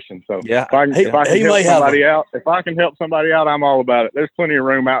about fishing. So yeah, if I can help somebody out, I'm all about it. There's plenty of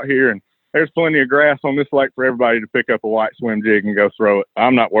room out here, and there's plenty of grass on this lake for everybody to pick up a white swim jig and go throw it.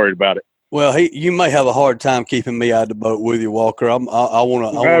 I'm not worried about it. Well, you may have a hard time keeping me out of the boat with you, Walker. I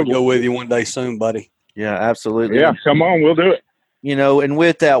want to go with you one day soon, buddy. Yeah, absolutely. Yeah, come on, we'll do it. And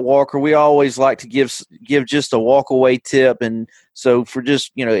with that, Walker, we always like to give just a walk away tip. And so for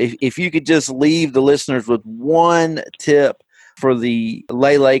just, if you could just leave the listeners with one tip for the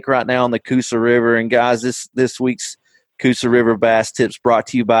Lay Lake right now on the Coosa River. And guys, this week's Coosa River Bass Tips brought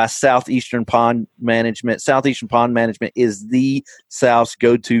to you by Southeastern Pond Management. Southeastern Pond Management is the South's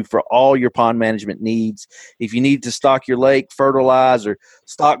go-to for all your pond management needs. If you need to stock your lake, fertilize, or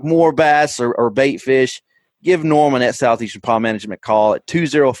stock more bass or bait fish, give Norman at Southeastern Pond Management a call at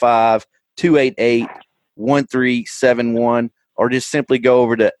 205-288-1371, or just simply go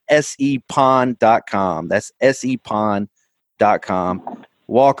over to sepond.com. That's sepond.com.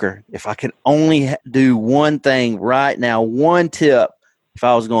 Walker, if I could only do one thing right now, one tip, if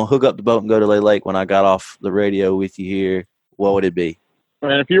I was going to hook up the boat and go to Lay Lake when I got off the radio with you here, what would it be?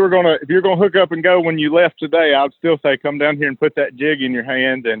 And if you're gonna hook up and go when you left today, I would still say come down here and put that jig in your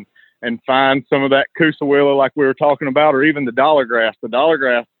hand and find some of that Coosa willow like we were talking about, or even the dollar grass. The dollar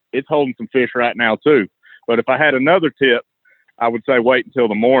grass, it's holding some fish right now too. But if I had another tip, I would say wait until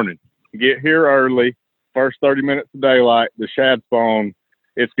the morning. Get here early, first 30 minutes of daylight, the shad spawn,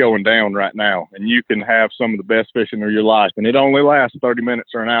 it's going down right now, and you can have some of the best fishing of your life. And it only lasts 30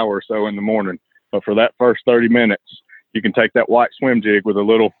 minutes or an hour or so in the morning. But for that first 30 minutes, you can take that white swim jig with a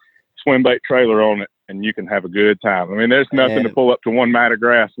little swim bait trailer on it, and you can have a good time. I mean, there's nothing to pull up to one mat of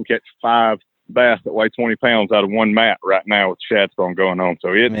grass and catch 5 bass that weigh 20 pounds out of one mat right now with shad spawn going on. So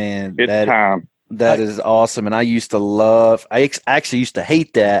it's time. That is awesome. And I actually used to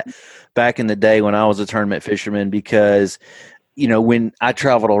hate that back in the day when I was a tournament fisherman because, when I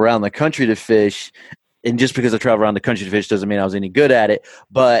traveled around the country to fish, and just because I travel around the country to fish doesn't mean I was any good at it,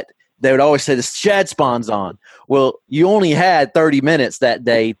 but they would always say the shad spawn's on. Well, you only had 30 minutes that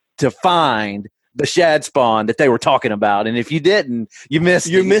day to find the shad spawn that they were talking about. And if you didn't, you missed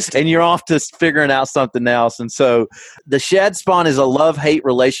it. And you're off to figuring out something else. And so the shad spawn is a love-hate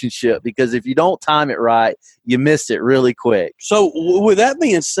relationship because if you don't time it right, you miss it really quick. So with that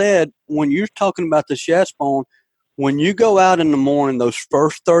being said, when you're talking about the shad spawn, when you go out in the morning, those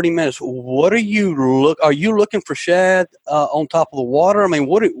first 30 minutes, what are you looking for shad on top of the water? I mean,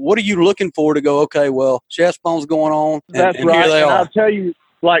 what are you looking for to go, okay, well, shad spawn's going on. That's and right. Here they and are. I'll tell you,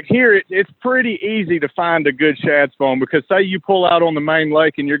 like here, it's pretty easy to find a good shad spawn because say you pull out on the main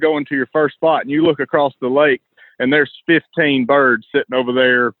lake and you're going to your first spot and you look across the lake and there's 15 birds sitting over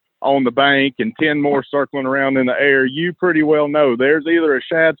there on the bank and 10 more circling around in the air. You pretty well know there's either a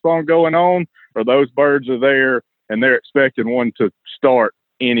shad spawn going on or those birds are there and they're expecting one to start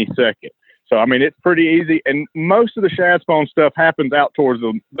any second. So, I mean, it's pretty easy. And most of the shad spawn stuff happens out towards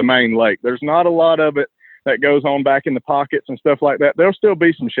the main lake. There's not a lot of it that goes on back in the pockets and stuff like that. There'll still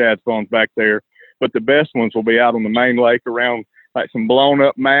be some shad spawns back there, but the best ones will be out on the main lake around like some blown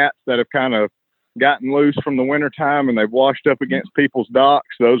up mats that have kind of gotten loose from the winter time and they've washed up against people's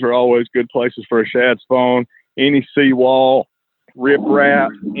docks. Those are always good places for a shad spawn. Any seawall, riprap,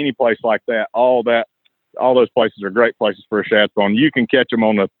 any place like that, all those places are great places for a shad spawn. You can catch them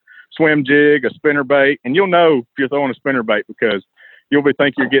on a swim jig, a spinner bait, and you'll know if you're throwing a spinner bait because you'll be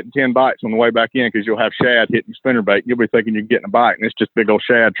thinking you're getting 10 bites on the way back in because you'll have shad hitting spinner bait. You'll be thinking you're getting a bite, and it's just big old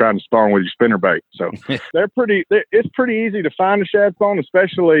shad trying to spawn with your spinner bait. So it's pretty easy to find a shad spawn,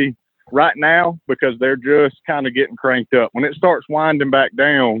 especially right now because they're just kind of getting cranked up. When it starts winding back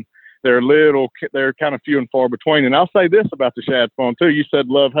down, they're kind of few and far between. And I'll say this about the shad spawn too. You said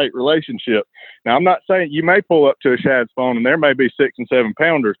love-hate relationship. Now, I'm not saying you may pull up to a shad spawn and there may be 6 and 7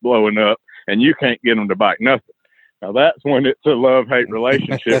 pounders blowing up and you can't get them to bite nothing. Now, that's when it's a love-hate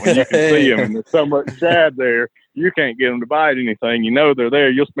relationship, when you can see them and there's so much shad there, you can't get them to bite anything. You know they're there.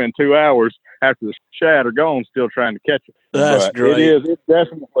 You'll spend 2 hours after the shad are gone still trying to catch them. That's great.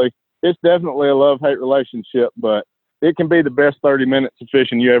 It's definitely a love-hate relationship, but it can be the best 30 minutes of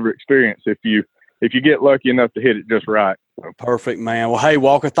fishing you ever experience if you get lucky enough to hit it just right. Perfect, man. Well, hey,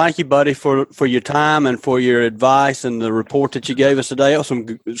 Walker, thank you, buddy, for your time and for your advice and the report that you gave us today. It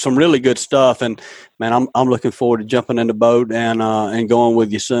was some really good stuff, and man, I'm looking forward to jumping in the boat and going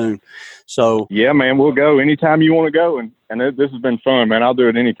with you soon. So yeah, man, we'll go anytime you want to go, and this has been fun, man. I'll do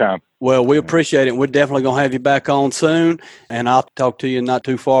it anytime. Well, we appreciate it. We're definitely going to have you back on soon, and I'll talk to you not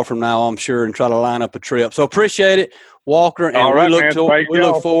too far from now, I'm sure, and try to line up a trip. So appreciate it, Walker, and all right, we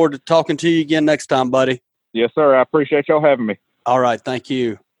look forward to talking to you again next time, buddy. Yes, sir. I appreciate y'all having me. All right. Thank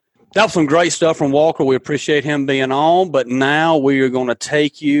you. That was some great stuff from Walker. We appreciate him being on, but now we are going to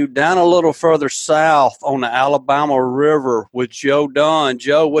take you down a little further south on the Alabama River with Joe Dunn.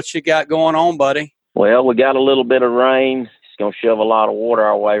 Joe, what you got going on, buddy? Well, we got a little bit of rain. It's going to shove a lot of water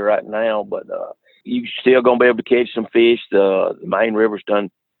our way right now, but you still going to be able to catch some fish. The main river's got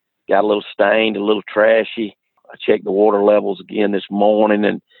a little stained, a little trashy. I checked the water levels again this morning,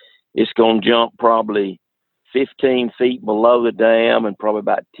 and it's going to jump probably 15 feet below the dam and probably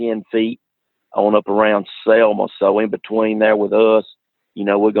about 10 feet on up around Selma. So in between there with us,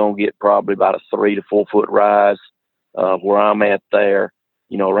 we're going to get probably about a 3 to 4 foot rise where I'm at there,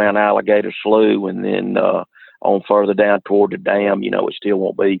 around Alligator Slough. And then on further down toward the dam, it still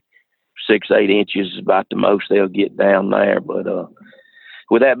won't be 6-8 inches is about the most they'll get down there. But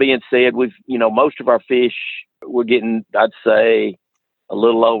with that being said, we've, most of our fish, we're getting, I'd say, a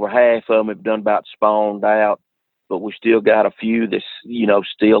little over half of them have done about spawned out, but we still got a few that's,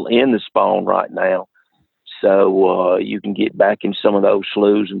 still in the spawn right now. So you can get back in some of those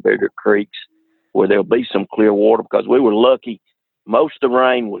sloughs and bigger creeks where there'll be some clear water because we were lucky. Most of the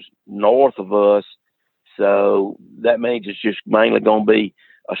rain was north of us. So that means it's just mainly going to be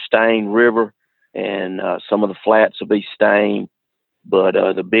a stained river and some of the flats will be stained. But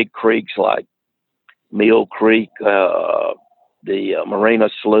the big creeks like Mill Creek, the Marina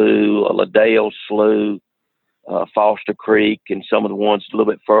Slough, Liddell Slough, Foster Creek, and some of the ones a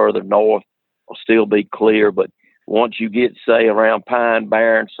little bit further north will still be clear. But once you get, say, around Pine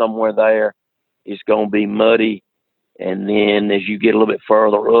Barren, somewhere there, it's going to be muddy. And then as you get a little bit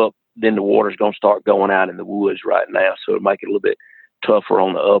further up, then the water's going to start going out in the woods right now. So it'll make it a little bit tougher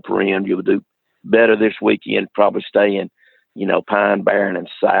on the upper end. You'll do better this weekend, probably stay in, Pine Barren and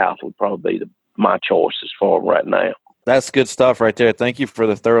south would probably be my choice as far right now. That's good stuff right there. Thank you for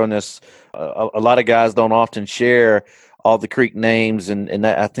the thoroughness. A lot of guys don't often share all the creek names, and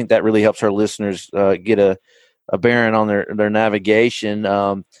that, I think that really helps our listeners get a bearing on their navigation.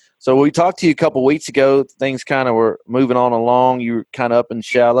 So we talked to you a couple weeks ago. Things kind of were moving on along. You were kind of up in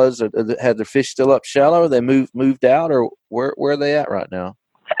shallows. Had the fish still up shallow? They moved out, or where are they at right now?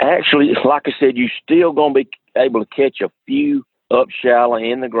 Actually, like I said, you're still going to be able to catch a few up shallow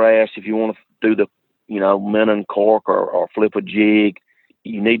in the grass if you want to do the, minnow and cork or flip a jig.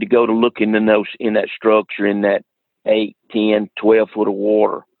 You need to go to looking in that structure in that 8, 10, 12 foot of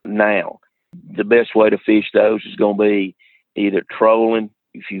water now. The best way to fish those is going to be either trolling,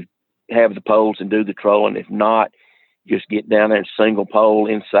 if you have the poles, and do the trolling. If not, just get down there and single pole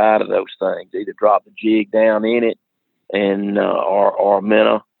inside of those things. Either drop the jig down in it and or a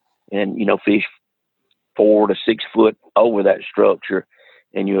minnow, and fish 4 to 6 foot over that structure,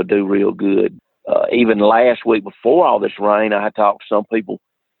 and you'll do real good. Even last week before all this rain, I had talked to some people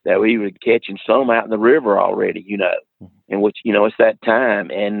that were even catching some out in the river already, and which, it's that time.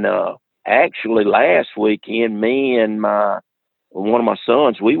 And actually last weekend, me and one of my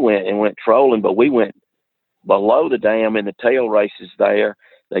sons, we went trolling, but we went below the dam in the tail races there.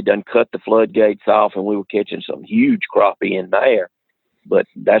 They done cut the floodgates off, and we were catching some huge crappie in there. But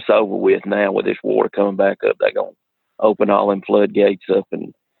that's over with now with this water coming back up. They're going to open all them floodgates up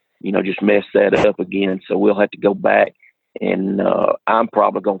and, just mess that up again. So we'll have to go back, and I'm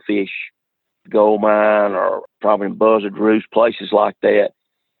probably going to fish Gold Mine or probably in Buzzard Roost, places like that.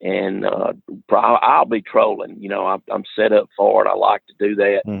 And I'll be trolling. I'm set up for it. I like to do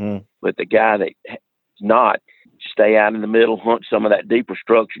that. Mm-hmm. But the guy that's not, stay out in the middle, hunt some of that deeper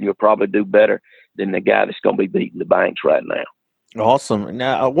structure, and you'll probably do better than the guy that's going to be beating the banks right now. Awesome.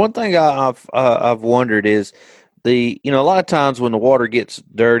 Now, one thing I've wondered is a lot of times when the water gets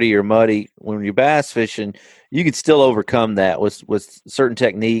dirty or muddy, when you're bass fishing, you can still overcome that with certain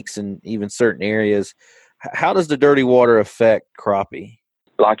techniques and even certain areas. How does the dirty water affect crappie?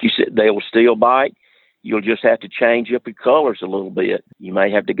 Like you said, they will still bite. You'll just have to change up your colors a little bit. You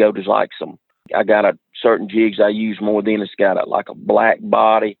may have to go to I got certain jigs I use more than. It's got a black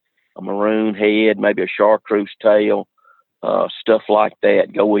body, a maroon head, maybe a chartreuse tail, stuff like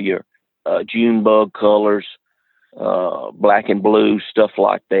that. Go with your June bug colors, black and blue, stuff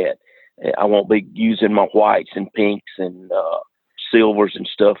like that. I won't be using my whites and pinks and silvers and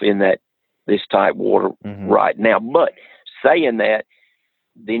stuff in this type water right now. But saying that,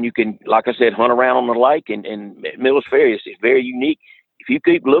 then you can, like I said, hunt around on the lake and Miller's Ferry is very unique. If you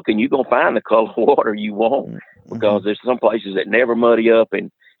keep looking, you're going to find the color of water you want, because there's some places that never muddy up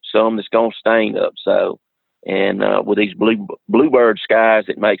and some that's going to stain up. So, and with these bluebird skies,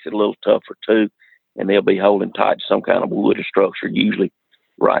 it makes it a little tougher too. And they'll be holding tight to some kind of wood or structure, usually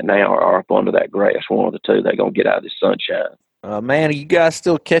right now, or up under that grass. One of the two, they're going to get out of the sunshine. Man, are you guys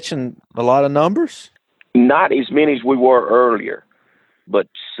still catching a lot of numbers? Not as many as we were earlier. But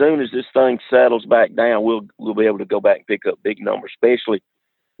as soon as this thing settles back down, we'll be able to go back and pick up big numbers, especially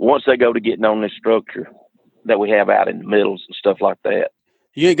once they go to getting on this structure that we have out in the middles and stuff like that.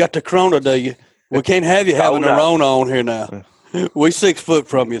 You ain't got the Corona, do you? We can't have you having a Rona on here now. We 6 foot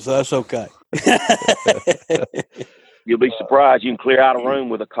from you, so that's okay. You'll be surprised. You can clear out a room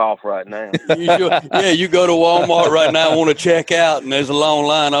with a cough right now. You go to Walmart right now and want to check out, and there's a long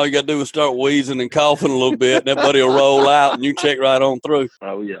line. All you got to do is start wheezing and coughing a little bit, and everybody will roll out, and you check right on through.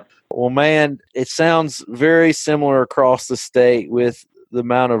 Oh, yeah. Well, man, it sounds very similar across the state with the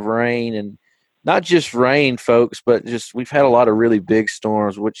amount of rain, and not just rain, folks, but just we've had a lot of really big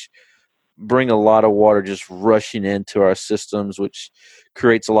storms, which bring a lot of water just rushing into our systems, which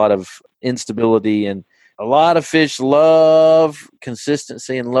creates a lot of instability. And a lot of fish love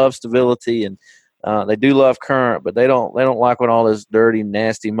consistency and love stability, and they do love current, but they don't like when all this dirty,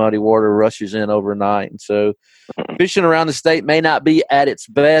 nasty, muddy water rushes in overnight. And so fishing around the state may not be at its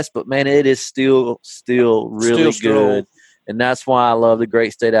best, but man, it is still really good. And that's why I love the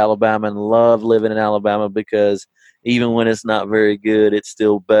great state of Alabama and love living in Alabama, because even when it's not very good, it's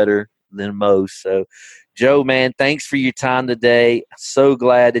still better than most. So Joe, man, thanks for your time today. So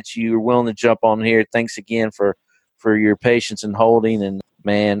glad that you were willing to jump on here. Thanks again for your patience and holding. And,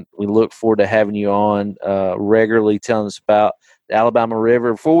 man, we look forward to having you on regularly, telling us about the Alabama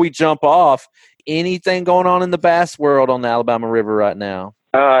River. Before we jump off, anything going on in the bass world on the Alabama River right now?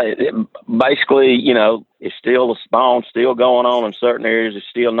 Basically, it's still the spawn still going on in certain areas. It's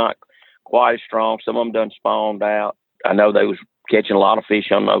still not quite as strong. Some of them done spawned out. I know they was catching a lot of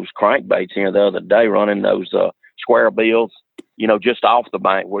fish on those crankbaits here the other day, running those square bills, just off the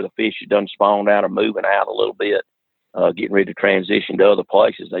bank where the fish had done spawned out or moving out a little bit, getting ready to transition to other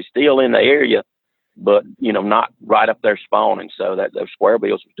places. They still in the area, but not right up there spawning. So that those square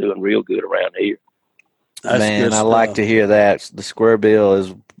bills are doing real good around here. That's Man, good I like stuff. to hear that. The square bill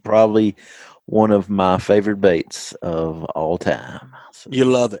is probably one of my favorite baits of all time. So, You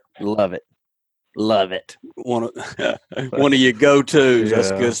love it. love it. Love it. One of your go-tos.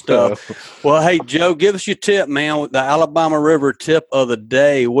 That's good stuff. Well, hey, Joe, give us your tip, man. The Alabama River tip of the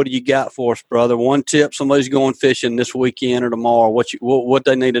day. What do you got for us, brother? One tip: somebody's going fishing this weekend or tomorrow. What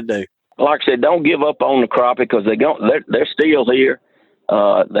they need to do? Like I said, don't give up on the crappie because they're still here.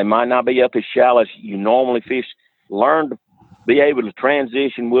 They might not be up as shallow as you normally fish. Learn to be able to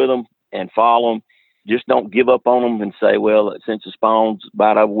transition with them and follow them. Just don't give up on them and say, well, since the spawn's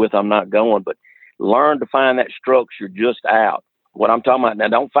about over with, I'm not going. But learn to find that structure just out. What I'm talking about now,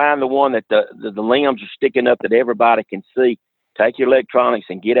 don't find the one that the limbs are sticking up that everybody can see. Take your electronics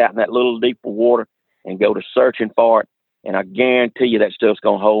and get out in that little deeper water and go to searching for it. And I guarantee you that stuff's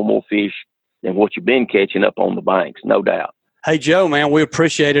going to hold more fish than what you've been catching up on the banks, no doubt. Hey, Joe, man, we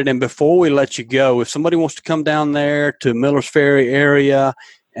appreciate it. And before we let you go, if somebody wants to come down there to Millers Ferry area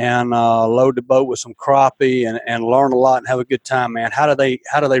and load the boat with some crappie and learn a lot and have a good time, man, how do they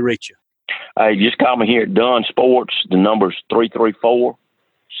reach you? Hey, just call me here at Dunn Sports. The number's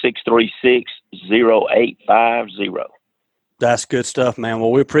 334-636-0850. That's good stuff, man.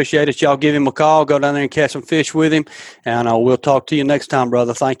 Well, we appreciate it. Y'all give him a call. Go down there and catch some fish with him. And we'll talk to you next time,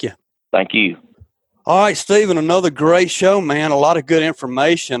 brother. Thank you. Thank you. All right, Stephen, another great show, man. A lot of good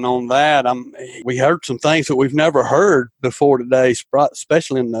information on that. We heard some things that we've never heard before today,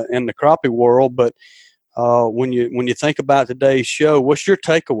 especially in the crappie world. But when you think about today's show, what's your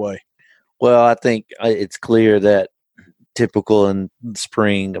takeaway? Well, I think it's clear that typical in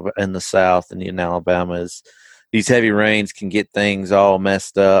spring in the South and in Alabama is these heavy rains can get things all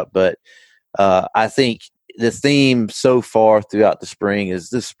messed up. But I think the theme so far throughout the spring is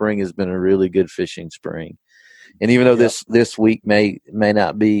this spring has been a really good fishing spring. And even though this week may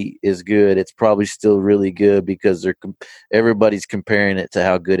not be as good, it's probably still really good because everybody's comparing it to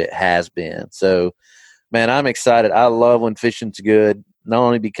how good it has been. So, man, I'm excited. I love when fishing's good, not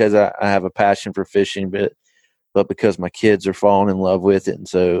only because I have a passion for fishing, but because my kids are falling in love with it. And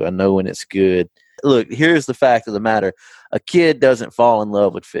so I know when it's good. Look, here's the fact of the matter. A kid doesn't fall in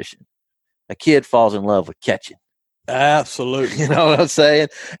love with fishing. A kid falls in love with catching. Absolutely. You know what I'm saying?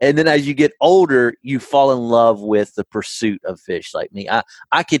 And then as you get older, you fall in love with the pursuit of fish. Like me,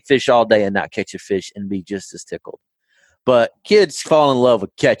 I could fish all day and not catch a fish and be just as tickled. But kids fall in love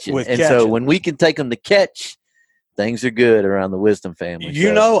with catching. So when we can take them to catch, things are good around the Wisdom family.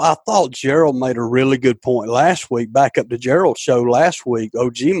 I thought Gerald made a really good point last week. Back up to Gerald's show last week,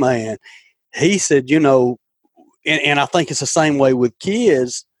 OG Man. He said, and I think it's the same way with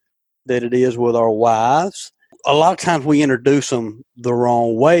kids that it is with our wives. A lot of times we introduce them the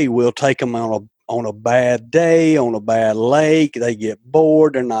wrong way. We'll take them on a bad day, on a bad lake. They get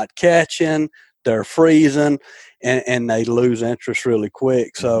bored. They're not catching. They're freezing, and they lose interest really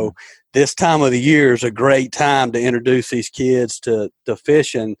quick. So this time of the year is a great time to introduce these kids to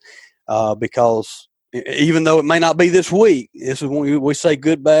fishing because even though it may not be this week, this is when we say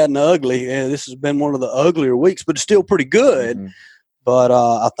good, bad, and ugly. This has been one of the uglier weeks, but it's still pretty good. Mm-hmm. But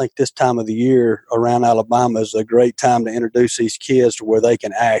I think this time of the year around Alabama is a great time to introduce these kids to where they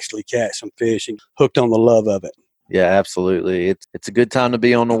can actually catch some fish and hooked on the love of it. Yeah, absolutely. It's a good time to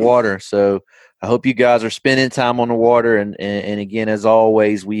be on the water. So I hope you guys are spending time on the water. And again, as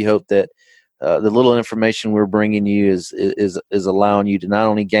always, we hope that the little information we're bringing you is allowing you to not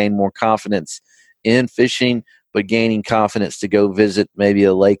only gain more confidence in fishing, but gaining confidence to go visit maybe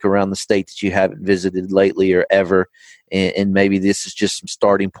a lake around the state that you haven't visited lately or ever. And maybe this is just some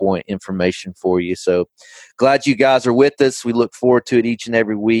starting point information for you. So glad you guys are with us. We look forward to it each and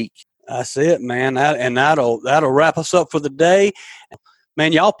every week. That's it, man. That'll wrap us up for the day.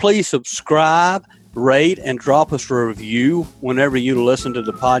 Man, y'all please subscribe, rate, and drop us a review whenever you listen to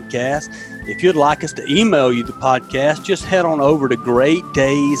the podcast. If you'd like us to email you the podcast, just head on over to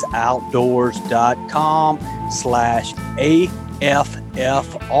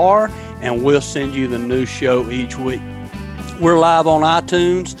greatdaysoutdoors.com/AFFR, and we'll send you the new show each week. We're live on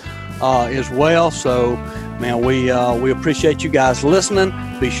iTunes as well, so man, we appreciate you guys listening.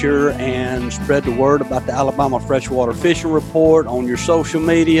 Be sure and spread the word about the Alabama Freshwater Fishing Report on your social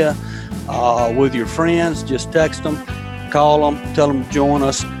media with your friends. Just text them, call them, tell them to join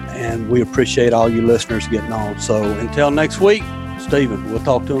us, and we appreciate all you listeners getting on. So until next week, Stephen, we'll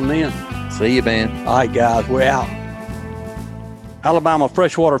talk to them then. See you, man. All right, guys, we're out. Alabama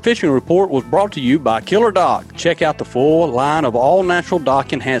Freshwater Fishing Report was brought to you by Killer Dock. Check out the full line of all natural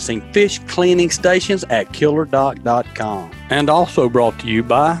dock enhancing fish cleaning stations at killerdock.com. And also brought to you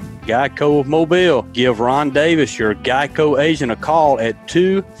by Geico of Mobile. Give Ron Davis, your Geico agent, a call at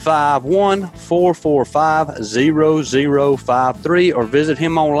 251-445-0053 or visit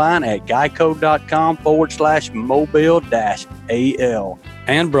him online at geico.com/mobile-AL.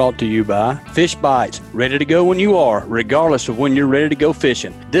 And brought to you by Fish Bites, ready to go when you are, regardless of when you're ready to go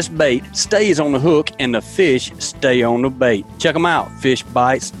fishing. This bait stays on the hook and the fish stay on the bait. Check them out,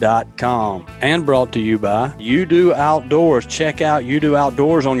 fishbites.com. And brought to you by UDO Outdoors. Check out UDO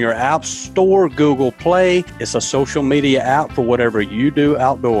Outdoors on your App Store, Google Play. It's a social media app for whatever you do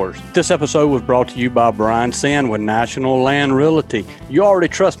outdoors. This episode was brought to you by Brian Sand with National Land Realty. You already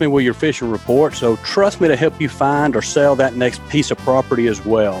trust me with your fishing report, so trust me to help you find or sell that next piece of property as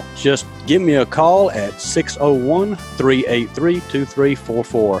well. Just give me a call at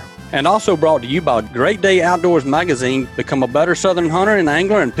 601-383-2344. And also brought to you by Great Day Outdoors magazine. Become a better Southern hunter and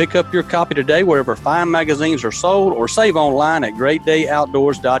angler and pick up your copy today wherever fine magazines are sold or save online at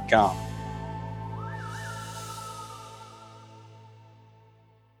greatdayoutdoors.com.